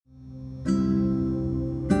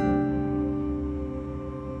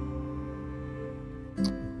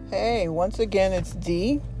Hey, once again, it's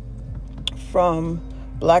Dee from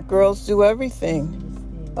Black Girls Do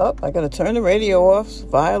Everything. I gotta turn the radio off.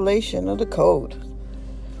 Violation of the code.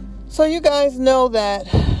 So you guys know that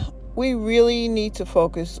we really need to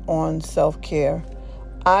focus on self-care.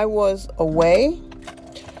 I was away,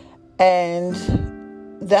 and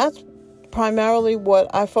that's primarily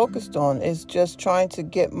what I focused on, is just trying to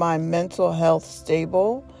get my mental health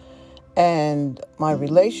stable and my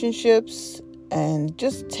relationships and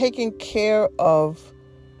just taking care of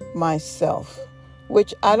myself,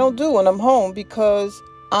 which I don't do when I'm home because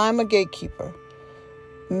I'm a gatekeeper.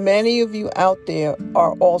 Many of you out there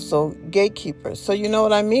are also gatekeepers. So you know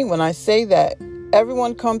what I mean when I say that.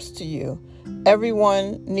 Everyone comes to you.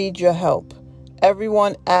 Everyone needs your help.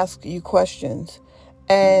 Everyone asks you questions.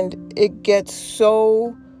 And it gets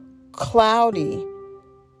so cloudy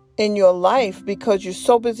in your life because you're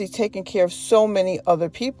so busy taking care of so many other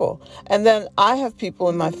people. And then I have people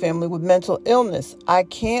in my family with mental illness. I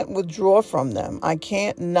can't withdraw from them. I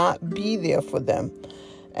can't not be there for them.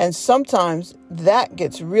 And sometimes that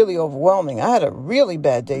gets really overwhelming. I had a really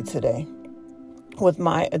bad day today with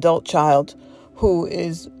my adult child who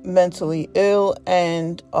is mentally ill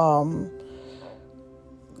and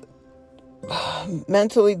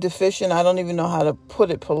mentally deficient. I don't even know how to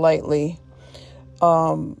put it politely.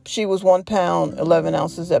 She was 1 pound, 11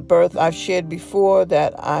 ounces at birth. I've shared before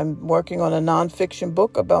that I'm working on a nonfiction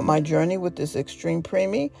book about my journey with this extreme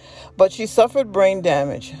preemie, but she suffered brain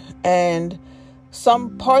damage, and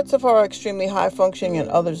some parts of her are extremely high functioning and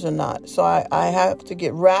others are not. So I have to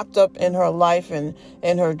get wrapped up in her life and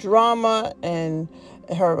in her drama and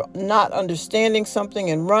her not understanding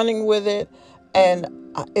something and running with it. And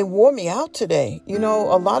it wore me out today. You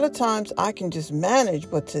know, a lot of times I can just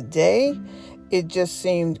manage, but today it just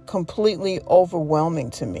seemed completely overwhelming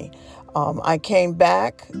to me. I came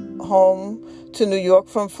back home to New York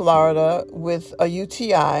from Florida with a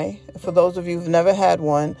UTI. For those of you who've never had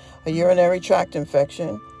one, a urinary tract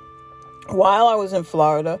infection. While I was in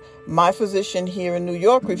Florida, my physician here in New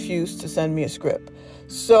York refused to send me a script.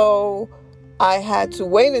 So I had to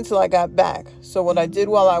wait until I got back. So what I did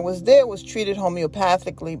while I was there was treat it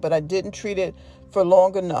homeopathically, but I didn't treat it for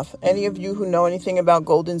long enough. Any of you who know anything about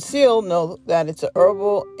Golden Seal know that it's an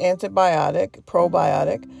herbal antibiotic,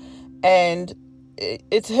 probiotic, and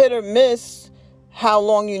it's hit or miss how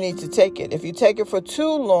long you need to take it. If you take it for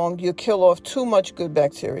too long, you kill off too much good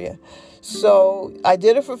bacteria. So I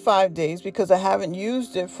did it for 5 days because I haven't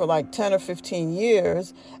used it for like 10 or 15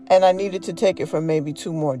 years, and I needed to take it for maybe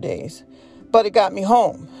 2 more days. But it got me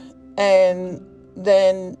home. And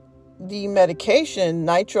then the medication,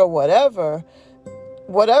 nitro, whatever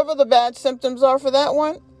the bad symptoms are for that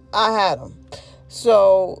one, I had them.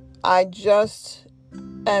 So I just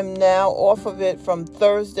am now off of it from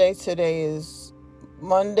Thursday. Today is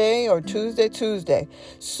Monday or Tuesday.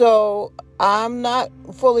 So I'm not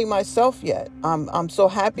fully myself yet. I'm so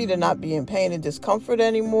happy to not be in pain and discomfort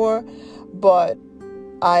anymore, but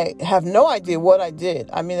I have no idea what I did.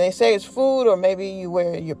 I mean, they say it's food, or maybe you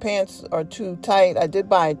wear your pants are too tight. I did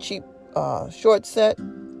buy a cheap short set,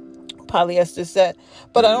 polyester set,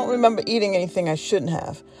 but I don't remember eating anything I shouldn't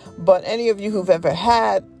have. But any of you who've ever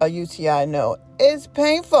had a UTI know it's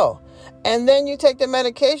painful. And then you take the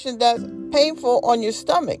medication that's painful on your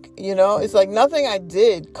stomach. You know, it's like nothing I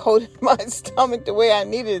did coated my stomach the way I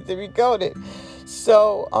needed it to be coated.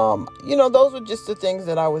 So, those were just the things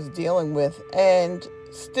that I was dealing with and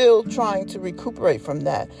still trying to recuperate from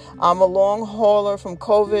that. I'm a long hauler from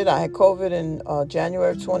COVID. I had COVID in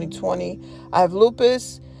January of 2020. I have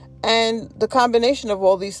lupus. And the combination of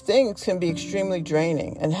all these things can be extremely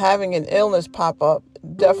draining. And having an illness pop up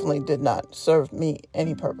definitely did not serve me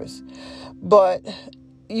any purpose. But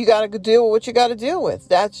you got to deal with what you got to deal with.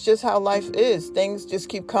 That's just how life is. Things just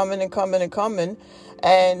keep coming and coming and coming.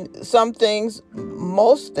 And some things,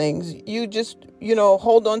 most things, you just,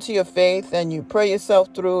 hold on to your faith and you pray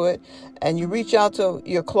yourself through it. And you reach out to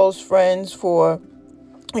your close friends for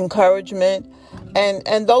encouragement.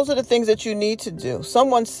 And those are the things that you need to do.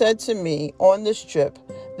 Someone said to me on this trip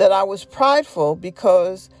that I was prideful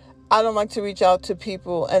because I don't like to reach out to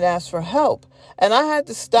people and ask for help. And I had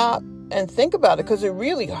to stop and think about it because it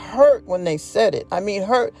really hurt when they said it. I mean,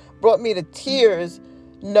 hurt brought me to tears.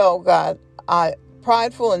 No, God,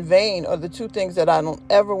 prideful and vain are the two things that I don't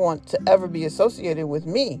ever want to ever be associated with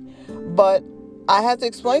me. But I had to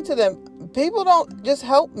explain to them, people don't just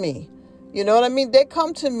help me. You know what I mean? They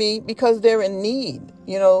come to me because they're in need.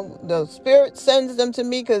 The Spirit sends them to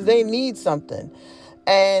me because they need something.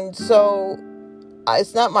 And so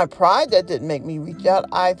it's not my pride that didn't make me reach out.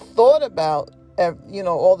 I thought about,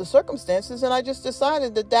 all the circumstances, and I just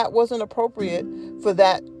decided that wasn't appropriate for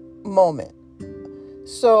that moment.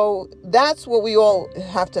 So that's what we all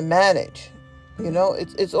have to manage.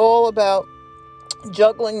 It's all about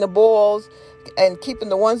juggling the balls and keeping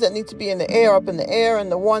the ones that need to be in the air up in the air,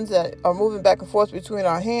 and the ones that are moving back and forth between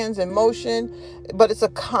our hands in motion. But it's a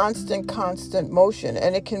constant motion,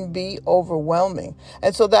 and it can be overwhelming.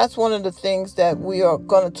 And so that's one of the things that we are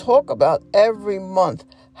going to talk about every month.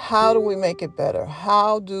 How do we make it better?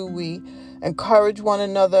 How do we encourage one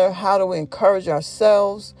another? How do we encourage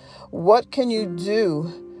ourselves? What can you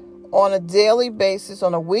do on a daily basis,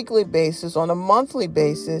 on a weekly basis, on a monthly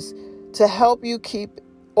basis to help you keep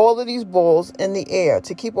all of these balls in the air,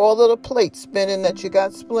 to keep all of the plates spinning that you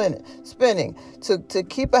got spinning, to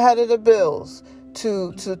keep ahead of the bills,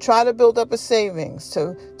 to try to build up a savings,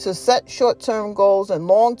 to set short-term goals and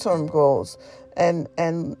long-term goals, and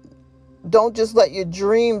don't just let your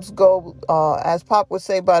dreams go, as Pop would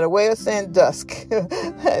say, by the way of Sandusky.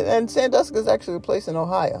 And Sandusky is actually a place in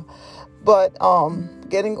Ohio. But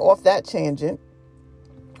getting off that tangent,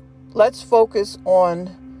 let's focus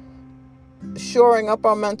on shoring up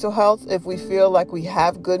our mental health if we feel like we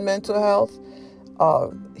have good mental health,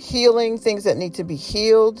 healing things that need to be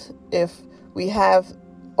healed if we have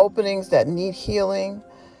openings that need healing,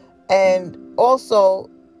 and also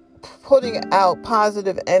putting out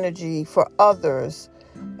positive energy for others,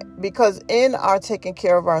 because in our taking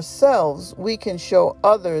care of ourselves, we can show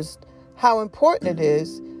others how important it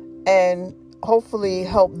is and hopefully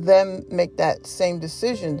help them make that same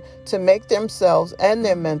decision to make themselves and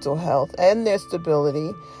their mental health and their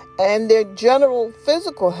stability and their general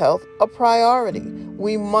physical health a priority.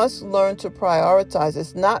 We must learn to prioritize.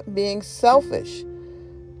 It's not being selfish.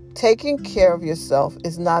 Taking care of yourself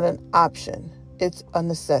is not an option. It's a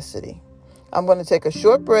necessity. I'm going to take a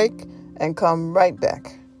short break and come right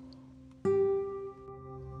back.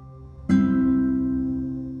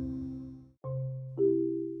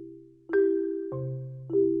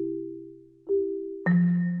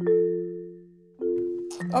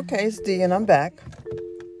 Okay, it's Dee, and I'm back.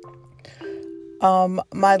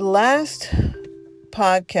 My last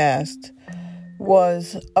podcast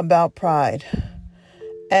was about pride,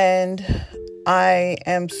 and I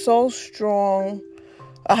am so strong.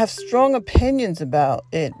 I have strong opinions about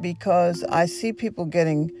it because I see people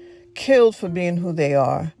getting killed for being who they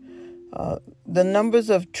are. The numbers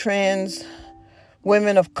of trans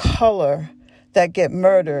women of color that get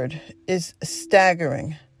murdered is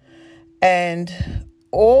staggering. And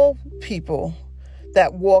all people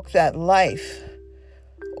that walk that life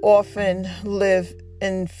often live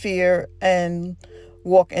in fear and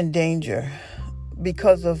walk in danger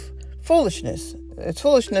because of foolishness. It's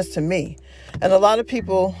foolishness to me. And a lot of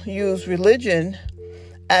people use religion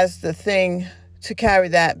as the thing to carry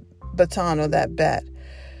that baton or that bat.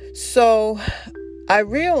 So I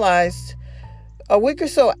realized a week or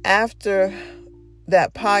so after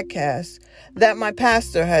that podcast that my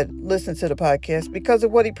pastor had listened to the podcast because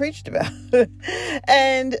of what he preached about.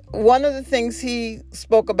 And one of the things he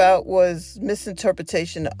spoke about was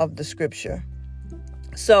misinterpretation of the scripture.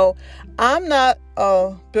 So I'm not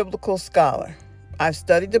a biblical scholar. I've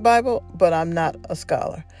studied the Bible, but I'm not a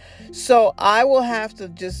scholar. So I will have to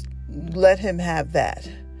just let him have that.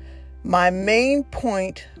 My main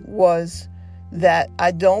point was that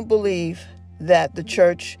I don't believe that the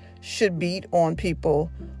church should beat on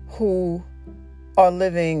people who are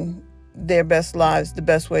living their best lives the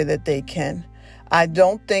best way that they can. I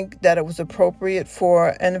don't think that it was appropriate for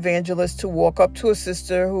an evangelist to walk up to a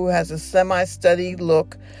sister who has a semi-studied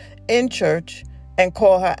look in church and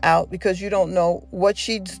call her out because you don't know what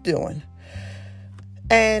she's doing.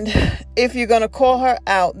 And if you're going to call her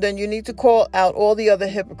out, then you need to call out all the other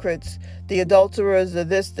hypocrites, the adulterers, the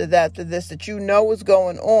this, the that, the this, that you know is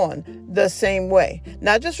going on the same way.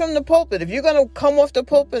 Not just from the pulpit. If you're going to come off the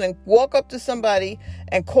pulpit and walk up to somebody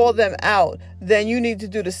and call them out, then you need to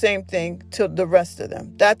do the same thing to the rest of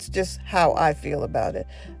them. That's just how I feel about it.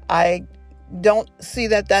 I don't see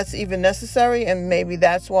that that's even necessary, and maybe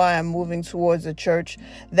that's why I'm moving towards a church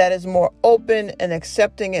that is more open and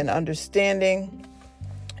accepting and understanding.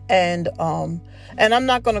 And I'm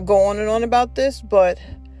not going to go on and on about this, but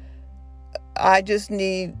I just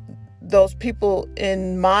need those people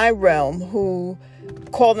in my realm who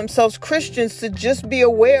call themselves Christians to just be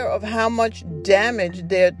aware of how much damage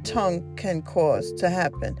their tongue can cause to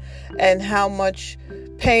happen and how much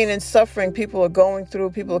pain and suffering people are going through.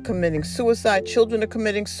 People are committing suicide. Children are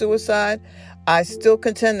committing suicide. I still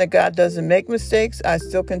contend that God doesn't make mistakes. I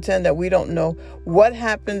still contend that we don't know what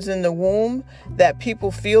happens in the womb, that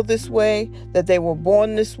people feel this way, that they were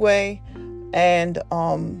born this way. And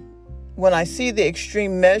when I see the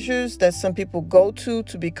extreme measures that some people go to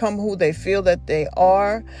become who they feel that they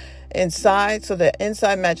are inside, so the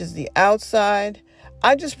inside matches the outside,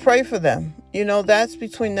 I just pray for them. That's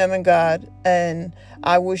between them and God, and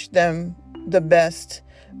I wish them the best,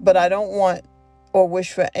 but I don't want or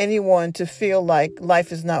wish for anyone to feel like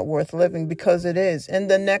life is not worth living, because it is. In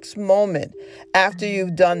the next moment, after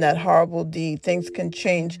you've done that horrible deed, things can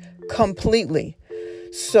change completely.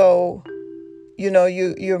 So,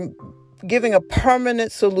 you're giving a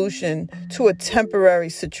permanent solution to a temporary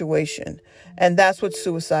situation. And that's what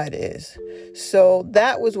suicide is. So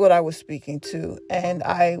that was what I was speaking to. And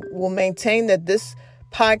I will maintain that this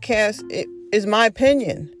podcast is my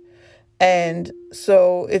opinion. And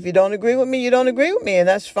so if you don't agree with me, you don't agree with me, and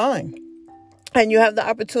that's fine. And you have the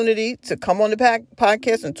opportunity to come on the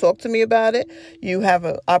podcast and talk to me about it. You have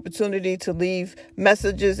an opportunity to leave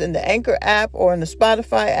messages in the Anchor app or in the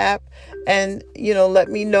Spotify app. And, let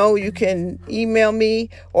me know. You can email me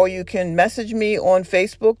or you can message me on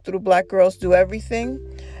Facebook through Black Girls Do Everything.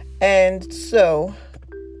 And so,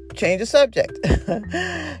 change the subject.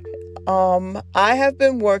 I have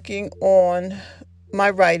been working on my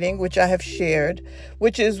writing, which I have shared,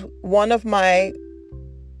 which is one of my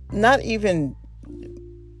not even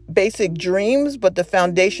basic dreams, but the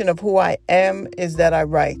foundation of who I am is that I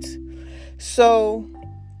write. So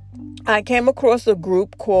I came across a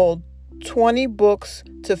group called 20 Books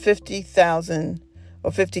to 50,000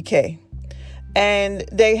 or 50K. And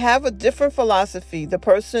they have a different philosophy.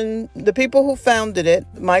 The people who founded it,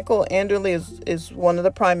 Michael Anderle is one of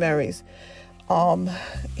the primaries.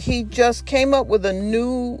 He just came up with a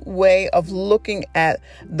new way of looking at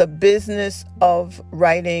the business of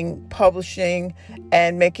writing, publishing,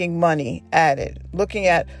 and making money at it. Looking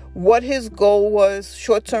at what his goal was,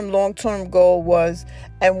 short-term, long-term goal was,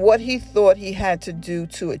 and what he thought he had to do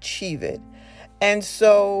to achieve it. And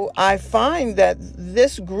so I find that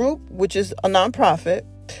this group, which is a nonprofit,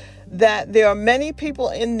 that there are many people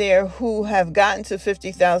in there who have gotten to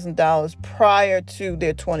 $50,000 prior to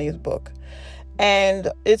their 20th book.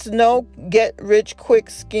 And it's no get rich quick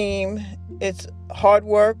scheme. It's hard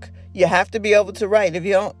work. You have to be able to write.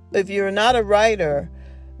 If you're not a writer,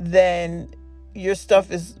 then your stuff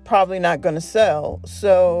is probably not going to sell.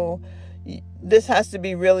 So this has to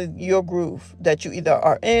be really your groove that you either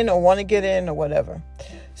are in or want to get in or whatever.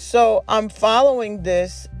 So I'm following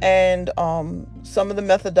this and some of the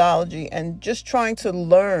methodology and just trying to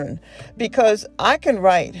learn, because I can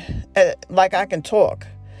write like I can talk,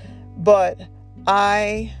 but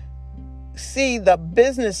I see the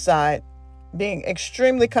business side being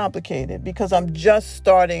extremely complicated because I'm just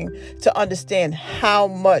starting to understand how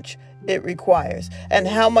much it requires and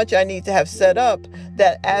how much I need to have set up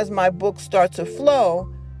that as my books start to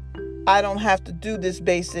flow, I don't have to do this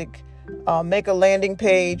basic make a landing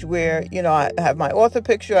page where, I have my author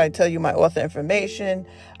picture. I tell you my author information.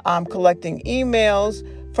 I'm collecting emails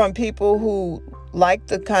from people who like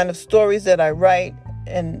the kind of stories that I write.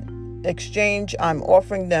 In exchange, I'm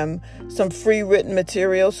offering them some free written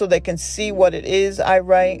material so they can see what it is I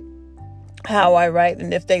write, how I write,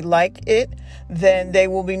 and if they like it, then they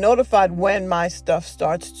will be notified when my stuff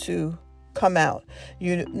starts to come out.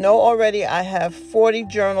 Already I have 40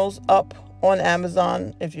 journals up on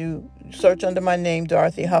Amazon. If you search under my name,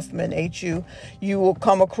 Dorothy Huffman, HU, you will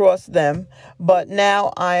come across them. But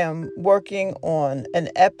now I am working on an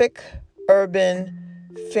epic urban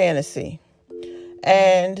fantasy.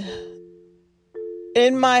 And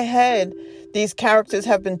in my head, these characters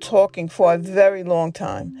have been talking for a very long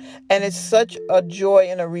time. And it's such a joy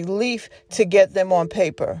and a relief to get them on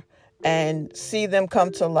paper and see them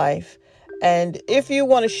come to life. And if you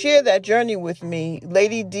want to share that journey with me,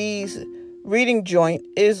 Lady D's Reading Joint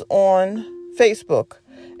is on Facebook.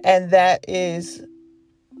 And that is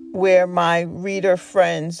where my reader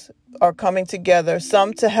friends are coming together,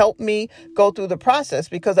 some to help me go through the process,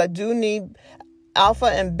 because I do need alpha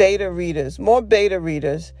and beta readers, more beta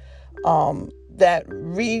readers that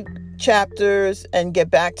read chapters and get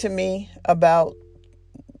back to me about,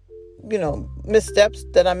 missteps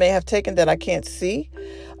that I may have taken that I can't see.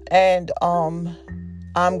 And I'm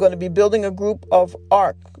going to be building a group of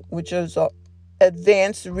ARC, which is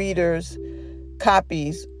advanced readers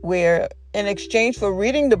copies, where in exchange for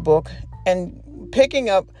reading the book and picking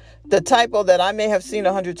up the typo that I may have seen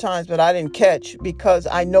 100 times, but I didn't catch because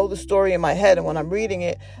I know the story in my head. And when I'm reading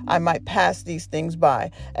it, I might pass these things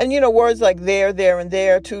by. And, words like there, and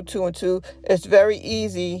there, two, and two, it's very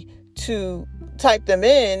easy to type them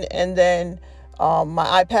in. And then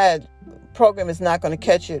my iPad program is not going to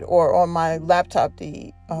catch it. Or on my laptop,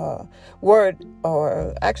 the Word,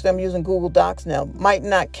 or actually I'm using Google Docs now, might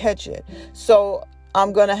not catch it. So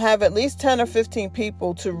I'm going to have at least 10 or 15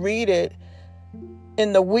 people to read it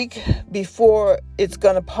in the week before it's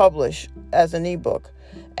going to publish as an ebook.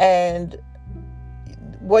 And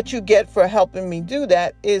what you get for helping me do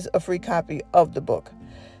that is a free copy of the book.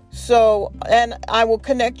 So, and I will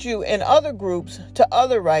connect you in other groups to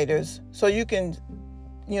other writers so you can,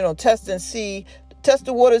 test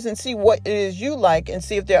the waters and see what it is you like, and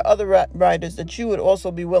see if there are other writers that you would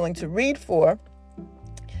also be willing to read for,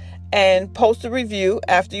 and post a review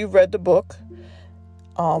after you've read the book,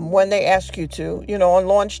 when they ask you to, on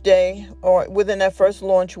launch day or within that first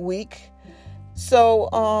launch week.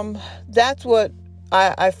 So that's what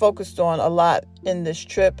I focused on a lot in this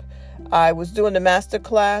trip. I was doing the master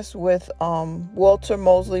class with Walter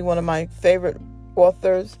Mosley, one of my favorite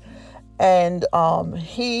authors, and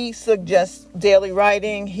he suggests daily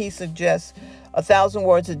writing. He suggests 1,000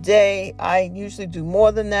 words a day. I usually do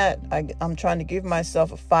more than that. I'm trying to give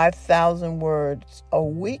myself 5,000 words a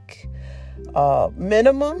week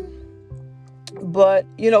minimum. But,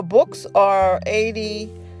 books are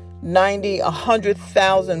 80, 90,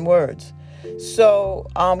 100,000 words. So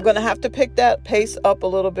I'm going to have to pick that pace up a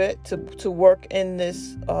little bit to work in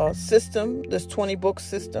this system, this 20-book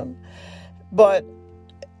system. But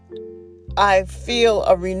I feel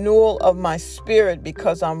a renewal of my spirit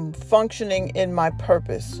because I'm functioning in my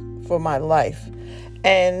purpose for my life.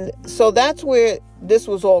 And so that's where this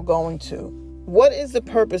was all going to. What is the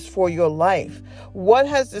purpose for your life? What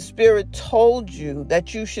has the Spirit told you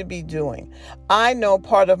that you should be doing? I know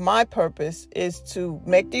part of my purpose is to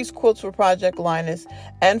make these quilts for Project Linus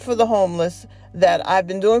and for the homeless that I've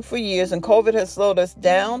been doing for years, and COVID has slowed us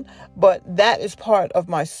down, but that is part of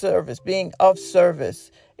my service. Being of service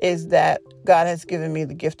is that God has given me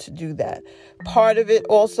the gift to do that. Part of it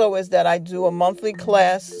also is that I do a monthly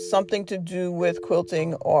class, something to do with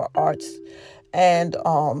quilting or arts, and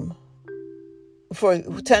for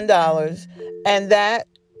 $10. And that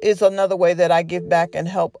is another way that I give back and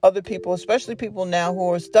help other people, especially people now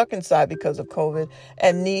who are stuck inside because of COVID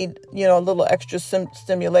and need, a little extra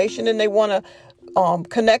stimulation, and they want to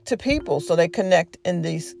connect to people. So they connect in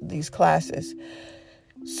these classes.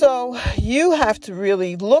 So you have to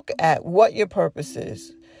really look at what your purpose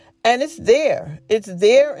is. And it's there. It's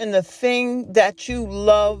there in the thing that you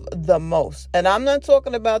love the most. And I'm not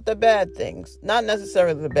talking about the bad things, not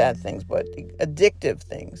necessarily the bad things, but the addictive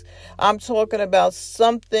things. I'm talking about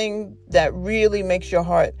something that really makes your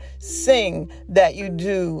heart sing, that you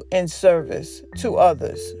do in service to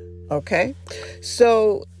others. Okay?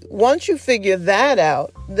 So once you figure that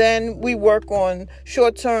out, then we work on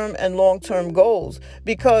short-term and long-term goals,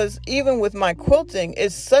 because even with my quilting,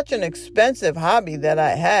 it's such an expensive hobby that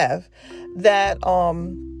I have that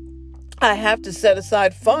I have to set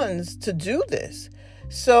aside funds to do this.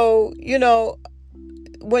 So,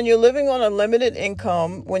 when you're living on a limited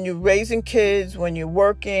income, when you're raising kids, when you're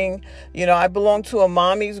working, I belong to a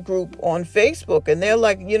mommy's group on Facebook, and they're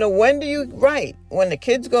like, when do you write? When the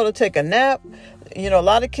kids go to take a nap? A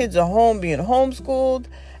lot of kids are home being homeschooled,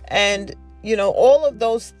 and, all of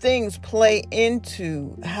those things play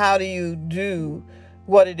into how do you do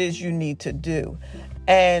what it is you need to do.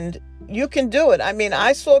 And you can do it. I mean,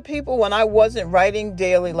 I saw people when I wasn't writing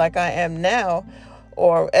daily like I am now,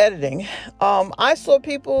 or editing, I saw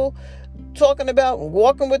people talking about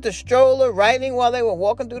walking with the stroller, writing while they were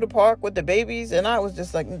walking through the park with the babies, and I was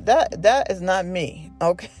just like, that is not me.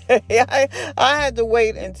 Okay, I had to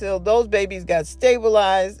wait until those babies got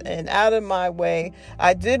stabilized and out of my way.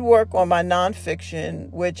 I did work on my nonfiction,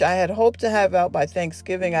 which I had hoped to have out by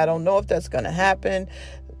Thanksgiving. I don't know if that's going to happen.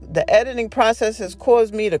 The editing process has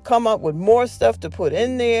caused me to come up with more stuff to put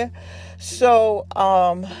in there. So,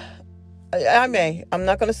 I'm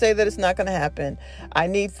not going to say that it's not going to happen. I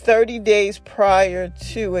need 30 days prior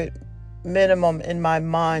to it minimum in my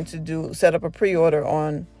mind to set up a pre-order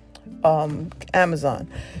on Amazon.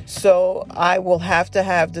 So I will have to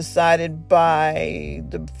have decided by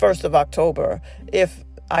the 1st of October if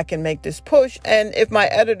I can make this push, and if my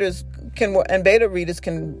editors and beta readers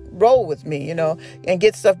can roll with me, and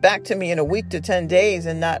get stuff back to me in a week to 10 days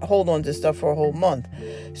and not hold on to stuff for a whole month.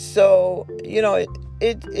 So,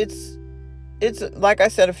 it's like I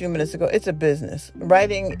said a few minutes ago, it's a business.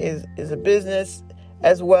 Writing is a business,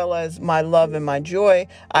 as well as my love and my joy.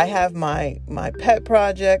 I have my pet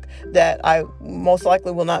project that I most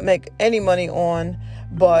likely will not make any money on,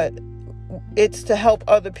 but it's to help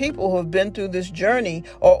other people who have been through this journey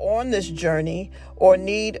or on this journey or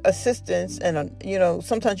need assistance. And,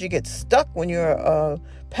 sometimes you get stuck when you're a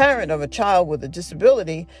parent of a child with a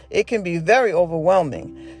disability. It can be very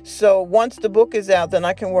overwhelming. So once the book is out, then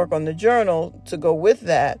I can work on the journal to go with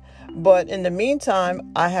that. But in the meantime,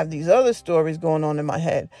 I have these other stories going on in my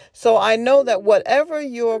head. So I know that whatever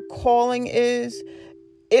your calling is,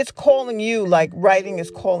 it's calling you like writing is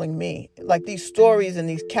calling me. Like these stories and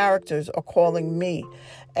these characters are calling me.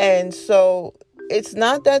 And so it's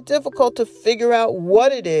not that difficult to figure out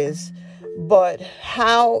what it is, but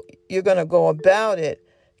how you're going to go about it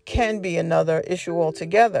can be another issue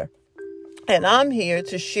altogether. And I'm here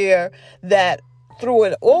to share that through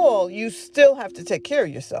it all, you still have to take care of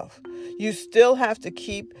yourself. You still have to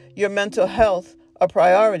keep your mental health a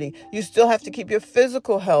priority. You still have to keep your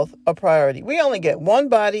physical health a priority. We only get one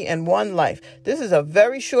body and one life. This is a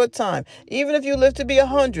very short time. Even if you live to be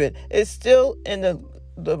 100, it's still in the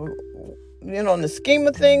in the scheme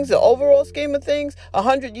of things, the overall scheme of things,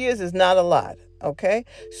 100 years is not a lot. Okay,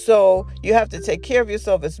 so you have to take care of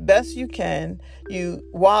yourself as best you can,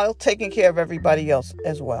 while taking care of everybody else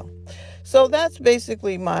as well. So that's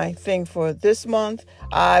basically my thing for this month.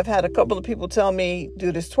 I've had a couple of people tell me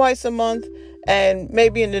do this twice a month, and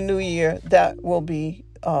maybe in the new year that will be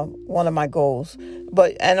one of my goals.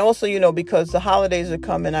 And also, because the holidays are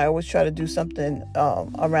coming, I always try to do something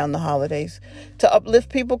around the holidays to uplift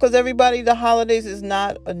people, because the holidays is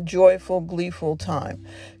not a joyful, gleeful time.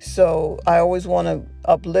 So I always want to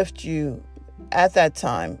uplift you at that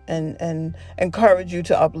time and encourage you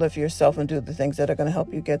to uplift yourself and do the things that are going to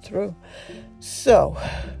help you get through. So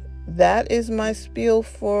that is my spiel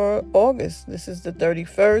for August. This is the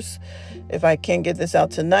 31st. If I can't get this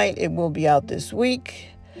out tonight, it will be out this week.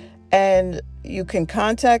 And you can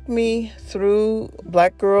contact me through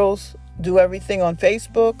Black Girls Do Everything on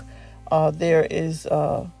Facebook. There is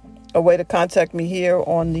a way to contact me here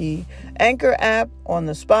on the Anchor app, on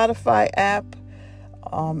the Spotify app.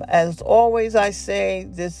 As always, I say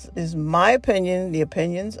this is my opinion, the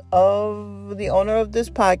opinions of the owner of this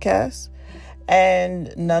podcast.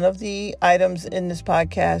 And none of the items in this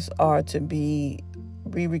podcast are to be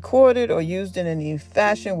re-recorded or used in any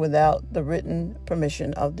fashion without the written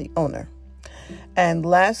permission of the owner. And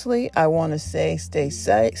lastly, I want to say stay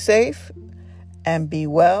safe and be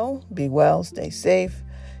well. Be well, stay safe.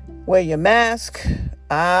 Wear your mask. You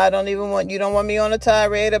don't want me on a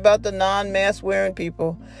tirade about the non-mask wearing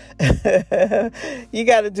people. You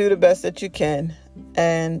got to do the best that you can.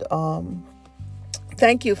 And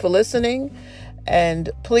thank you for listening. And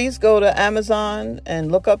please go to Amazon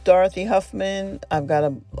and look up Dorothy Huffman. I've got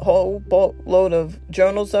a whole boatload of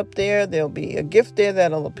journals up there. There'll be a gift there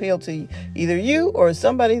that'll appeal to either you or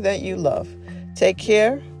somebody that you love. Take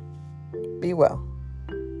care. Be well.